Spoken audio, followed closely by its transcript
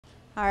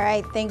All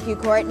right, thank you,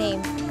 Courtney.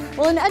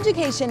 Well, in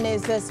education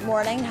news this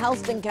morning,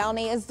 Houston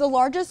County is the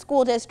largest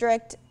school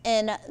district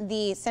in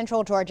the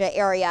Central Georgia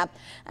area,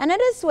 and it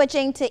is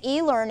switching to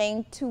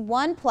e-learning to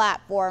one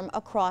platform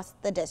across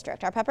the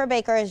district. Our Pepper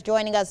Baker is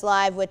joining us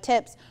live with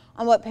tips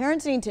on what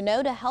parents need to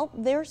know to help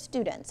their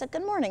students.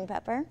 Good morning,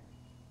 Pepper.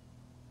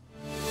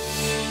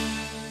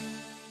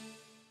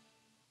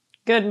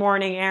 Good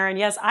morning, Aaron.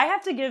 Yes, I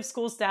have to give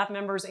school staff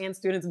members and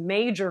students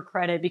major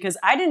credit because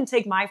I didn't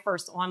take my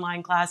first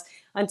online class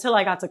until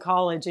I got to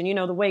college. And you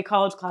know, the way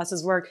college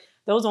classes work,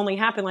 those only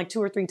happen like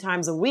 2 or 3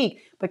 times a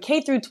week. But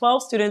K through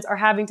 12 students are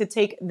having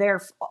to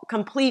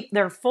complete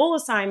their full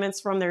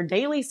assignments from their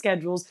daily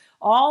schedules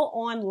all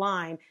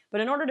online.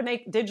 But in order to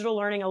make digital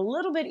learning a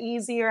little bit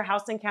easier,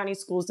 Houston County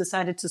Schools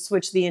decided to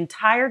switch the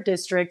entire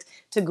district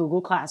to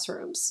Google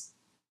Classrooms.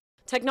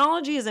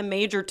 Technology is a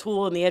major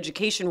tool in the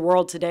education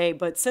world today,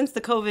 but since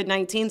the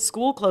COVID-19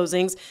 school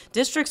closings,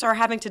 districts are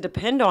having to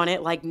depend on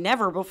it like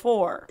never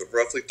before.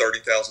 Roughly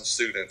 30,000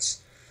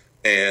 students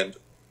and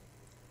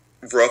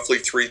roughly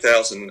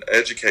 3,000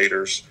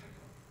 educators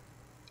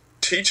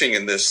teaching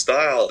in this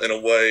style in a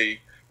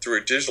way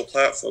through a digital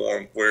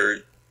platform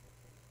where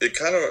it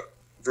kind of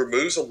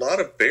removes a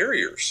lot of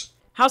barriers.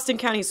 Houston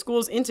County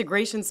Schools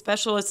integration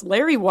specialist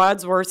Larry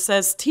Wadsworth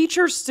says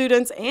teachers,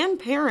 students, and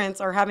parents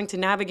are having to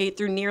navigate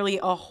through nearly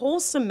a whole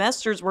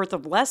semester's worth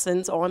of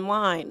lessons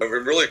online. It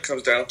really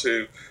comes down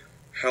to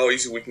how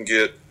easy we can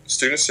get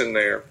students in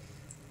there,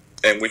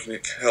 and we can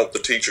help the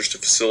teachers to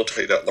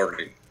facilitate that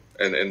learning.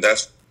 And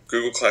that's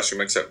Google Classroom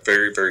makes that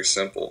very, very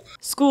simple.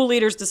 School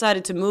leaders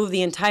decided to move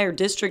the entire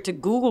district to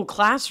Google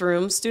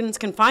Classroom. Students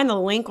can find the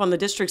link on the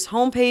district's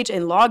homepage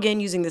and log in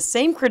using the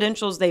same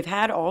credentials they've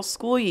had all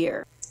school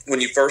year. When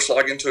you first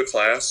log into a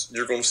class,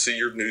 you're going to see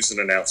your news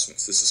and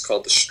announcements. This is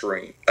called the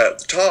stream. At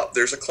the top,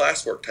 there's a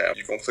classwork tab.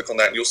 You're going to click on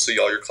that and you'll see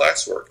all your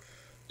classwork.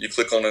 You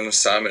click on an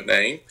assignment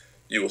name,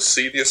 you will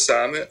see the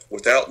assignment.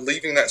 Without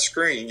leaving that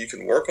screen, you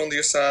can work on the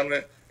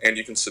assignment and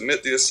you can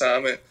submit the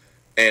assignment,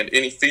 and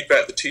any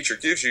feedback the teacher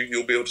gives you,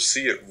 you'll be able to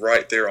see it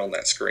right there on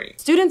that screen.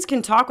 Students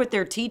can talk with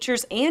their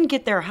teachers and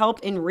get their help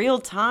in real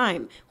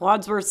time.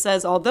 Wadsworth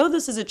says although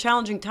this is a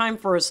challenging time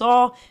for us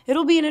all,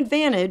 it'll be an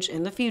advantage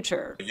in the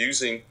future.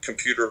 Using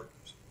computer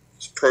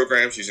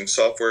programs, using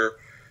software,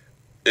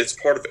 it's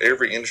part of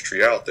every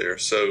industry out there,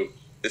 so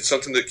it's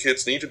something that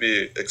kids need to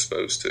be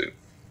exposed to.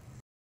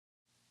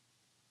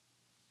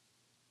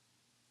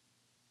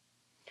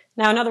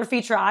 Now, another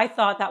feature I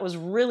thought that was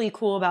really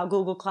cool about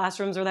Google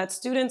Classrooms are that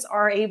students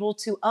are able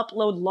to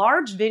upload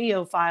large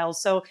video files.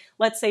 So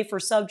let's say for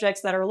subjects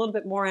that are a little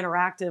bit more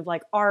interactive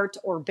like art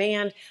or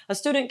band, a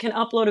student can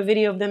upload a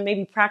video of them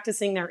maybe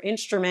practicing their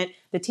instrument.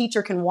 The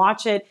teacher can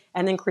watch it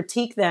and then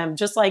critique them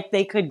just like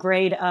they could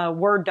grade a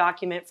Word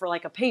document for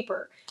like a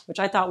paper, which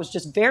I thought was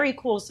just very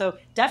cool. So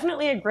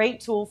definitely a great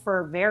tool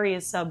for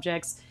various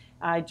subjects.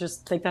 I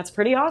just think that's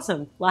pretty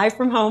awesome. Live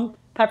from home,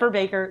 Pepper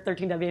Baker,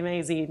 13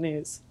 WMAZ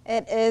News.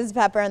 It is,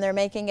 Pepper, and they're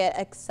making it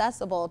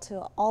accessible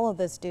to all of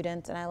the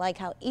students, and I like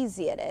how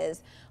easy it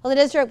is. Well,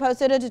 the district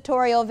posted a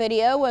tutorial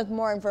video with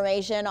more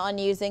information on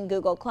using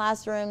Google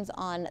Classrooms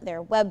on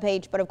their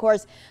webpage, but of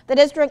course, the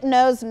district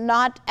knows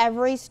not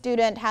every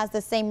student has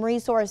the same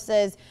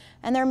resources,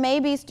 and there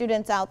may be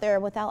students out there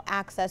without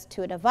access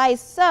to a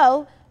device,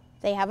 so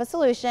they have a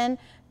solution.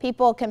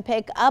 People can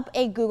pick up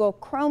a Google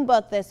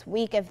Chromebook this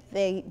week if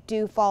they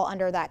do fall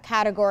under that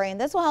category,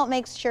 and this will help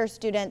make sure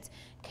students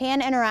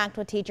can interact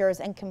with teachers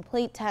and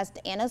complete tests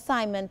and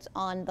assignments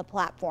on the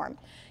platform.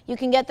 You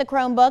can get the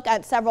Chromebook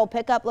at several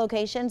pickup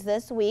locations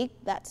this week.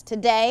 That's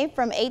today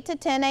from 8 to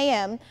 10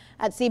 a.m.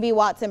 at CB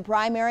Watson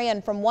Primary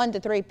and from 1 to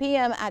 3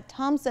 p.m. at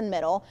Thompson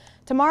Middle.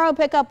 Tomorrow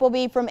pickup will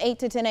be from 8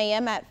 to 10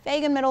 a.m. at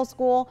Fagan Middle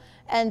School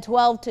and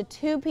 12 to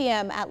 2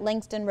 p.m. at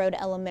Langston Road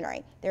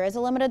Elementary. There is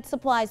a limited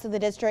supply, so the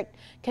district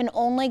can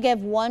only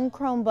give one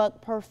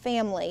Chromebook per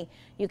family.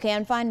 You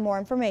can find more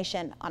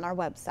information on our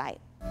website.